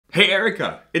Hey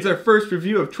Erica, it's our first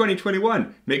review of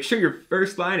 2021. Make sure your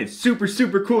first line is super,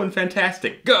 super cool and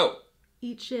fantastic. Go!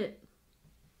 Eat shit.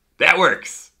 That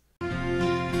works.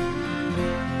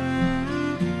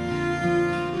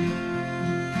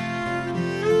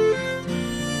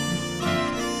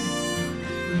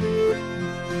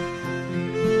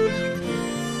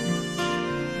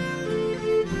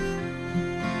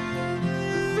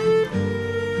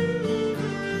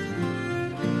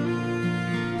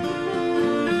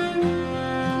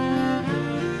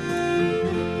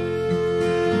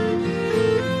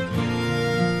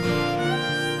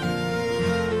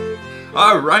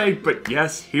 Alright, but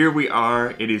yes, here we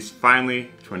are. It is finally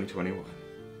 2021.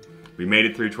 We made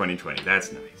it through 2020.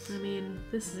 That's nice. I mean,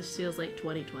 this just feels like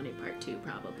 2020 part 2,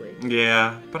 probably.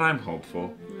 Yeah, but I'm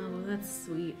hopeful. Oh, that's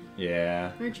sweet.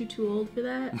 Yeah. Aren't you too old for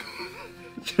that?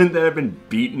 Shouldn't that have been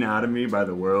beaten out of me by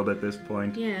the world at this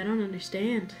point? Yeah, I don't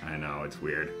understand. I know, it's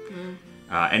weird.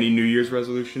 Any New Year's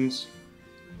resolutions?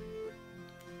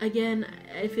 Again,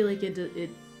 I feel like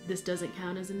this doesn't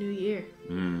count as a new year.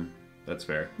 That's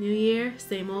fair. New year,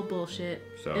 same old bullshit.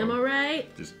 So, am I right?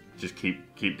 Just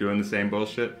keep doing the same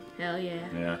bullshit? Hell yeah.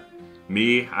 Yeah.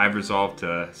 Me, I've resolved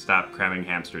to stop cramming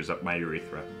hamsters up my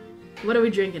urethra. What are we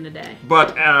drinking today?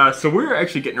 But, so we're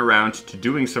actually getting around to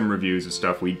doing some reviews of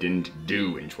stuff we didn't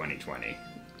do in 2020.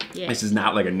 Yeah. This is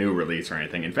not like a new release or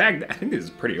anything. In fact, I think this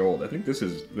is pretty old. I think this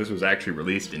was actually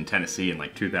released in Tennessee in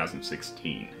like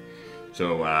 2016.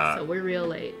 So we're real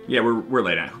late. Yeah, we're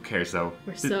late on it. Who cares though?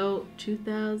 We're so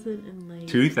 2000 and late.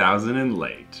 2000 and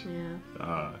late.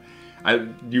 Yeah.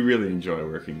 You really enjoy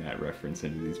working that reference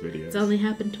into these videos. It's only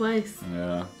happened twice.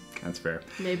 Yeah, that's fair.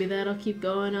 Maybe that'll keep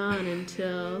going on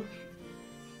until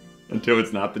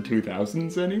it's not the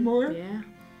 2000s anymore? Yeah.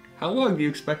 How long do you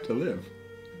expect to live?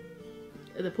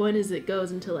 The point is it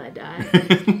goes until I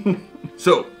die.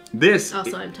 So, this...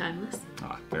 Also, I'm timeless.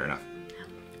 Ah, fair enough.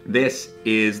 This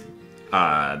is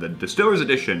the Distiller's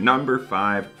Edition number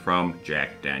 5 from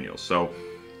Jack Daniel's. So,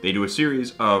 they do a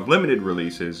series of limited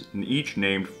releases, each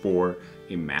named for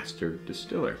a master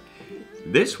distiller.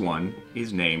 This one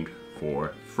is named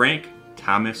for Frank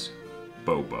Thomas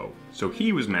Bobo. So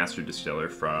he was master distiller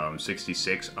from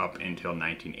 66 up until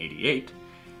 1988.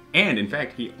 And in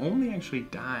fact, he only actually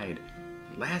died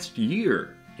last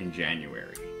year in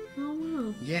January. Oh,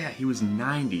 wow. Yeah, he was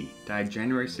 90. Died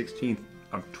January 16th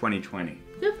of 2020.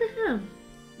 Good for him.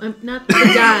 Not to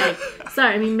die.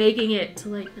 Sorry, I mean making it to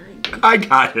like 90. I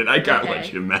got it. I got Okay.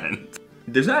 what you meant.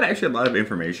 There's not actually a lot of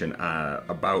information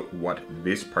about what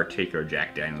this particular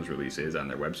Jack Daniel's release is on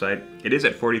their website. It is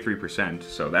at 43%,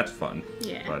 so that's fun.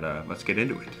 Yeah. But let's get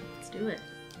into it. Let's do it.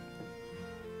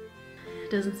 It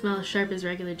doesn't smell as sharp as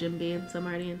regular Jim Beam, so I'm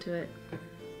already into it.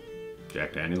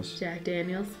 Jack Daniel's? Jack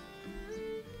Daniel's.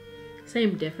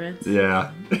 Same difference.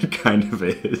 Yeah, it kind of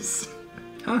is.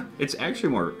 Huh? It's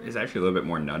actually a little bit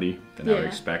more nutty than I would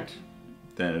expect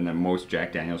than most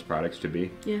Jack Daniel's products to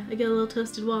be. Yeah, I get a little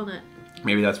toasted walnut.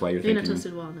 Maybe that's why you're Maybe thinking... not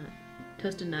toasted walnut.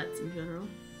 Toasted nuts in general.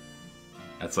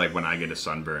 That's like when I get a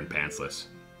sunburn pantsless.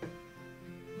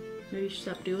 Maybe you should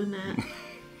stop doing that.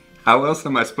 How else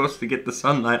am I supposed to get the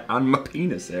sunlight on my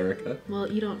penis, Erica?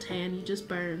 Well, you don't tan, you just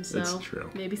burn, so That's true.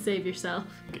 Maybe save yourself.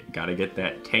 Gotta get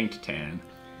that tanked tan.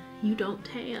 You don't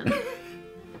tan.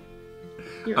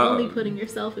 You're only putting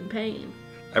yourself in pain.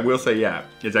 I will say, yeah,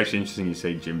 it's actually interesting you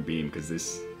say Jim Beam, because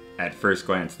this, at first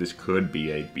glance, this could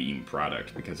be a Beam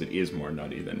product, because it is more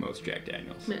nutty than most Jack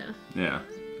Daniels. Yeah. Yeah.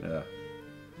 Yeah.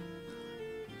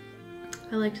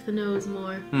 I liked the nose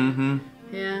more. Mm-hmm.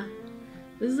 Yeah.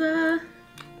 It's a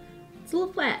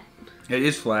little flat. It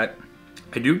is flat.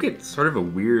 I do get sort of a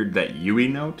weird, that Yui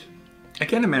note. I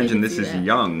can't imagine this is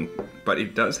young, but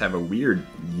it does have a weird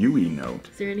Yui note.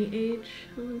 Is there any age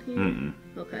on here? Mm-mm.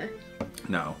 Okay.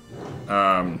 No.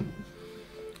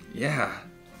 Yeah.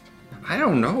 I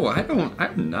don't know.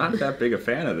 I'm not that big a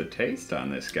fan of the taste on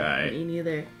this guy. Me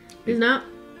neither. The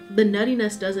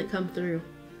nuttiness doesn't come through.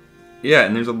 Yeah,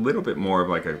 and there's a little bit more of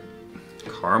like a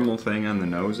caramel thing on the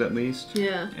nose at least.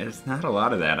 Yeah. And it's not a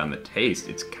lot of that on the taste.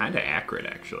 It's kind of acrid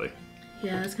actually.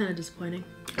 Yeah, that's kind of disappointing.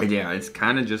 Yeah, it's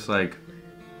kind of just like...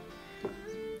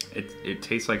 It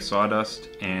tastes like sawdust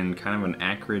and kind of an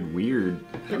acrid, weird...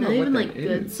 But not even like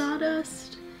good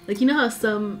sawdust. Like, you know how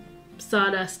some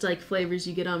sawdust like flavors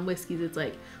you get on whiskeys, it's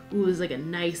like, ooh, it's like a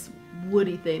nice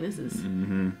woody thing. This is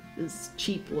this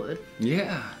cheap wood.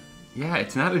 Yeah. Yeah,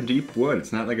 it's not a deep wood.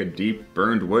 It's not like a deep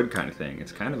burned wood kind of thing.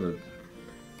 It's kind of a...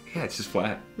 Yeah, it's just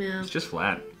flat. Yeah. It's just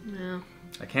flat. Yeah.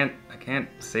 I can't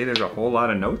say there's a whole lot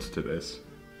of notes to this.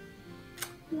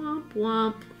 Womp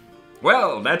womp.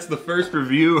 Well, that's the first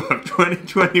review of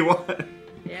 2021.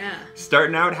 Yeah.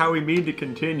 Starting out how we mean to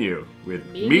continue with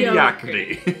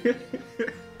Mediocrity. mediocrity.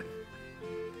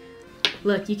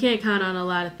 Look, you can't count on a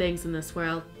lot of things in this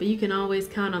world, but you can always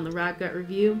count on the Rotgut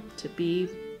Review to be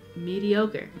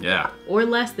mediocre. Yeah. Or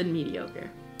less than mediocre.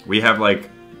 We have like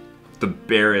the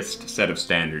barest set of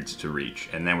standards to reach,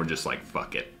 and then we're just like,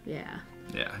 fuck it. Yeah.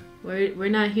 Yeah. We're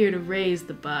not here to raise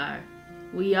the bar.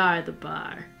 We are the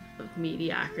bar of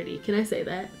mediocrity. Can I say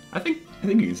that? I think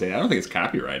you can say that. I don't think it's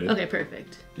copyrighted. Okay,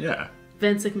 perfect. Yeah.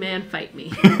 Vince McMahon, fight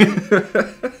me.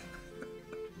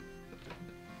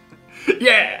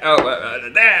 Yeah!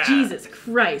 Oh, Jesus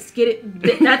Christ, get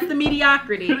it? That's the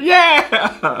mediocrity.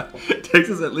 Yeah! Takes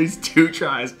us at least 2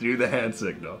 tries to do the hand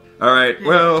signal. Alright,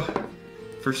 well,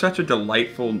 for such a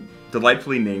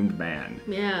delightfully named man,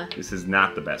 Yeah. this is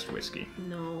not the best whiskey,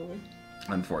 No.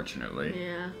 unfortunately.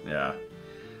 Yeah. Yeah.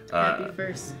 Happy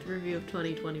first review of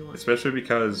 2021. Especially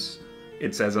because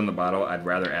it says on the bottle, I'd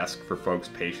rather ask for folks'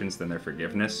 patience than their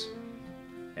forgiveness.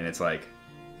 And it's like...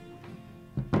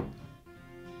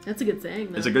 That's a good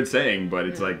saying, though. It's a good saying, but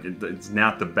it's like, it's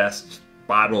not the best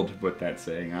bottle to put that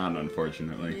saying on,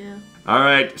 unfortunately. Yeah.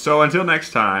 Alright, so until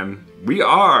next time, we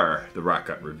are the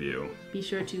Rotgut Review. Be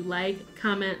sure to like,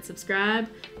 comment, subscribe.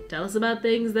 Tell us about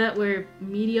things that were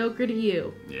mediocre to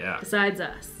you. Yeah. Besides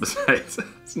us. Besides,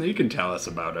 so you can tell us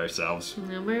about ourselves.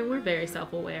 No, we're very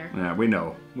self-aware. Yeah, we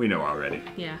know already.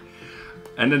 Yeah.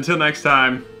 And until next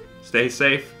time, stay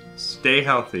safe, stay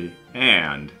healthy,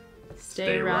 and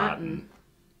Stay rotten.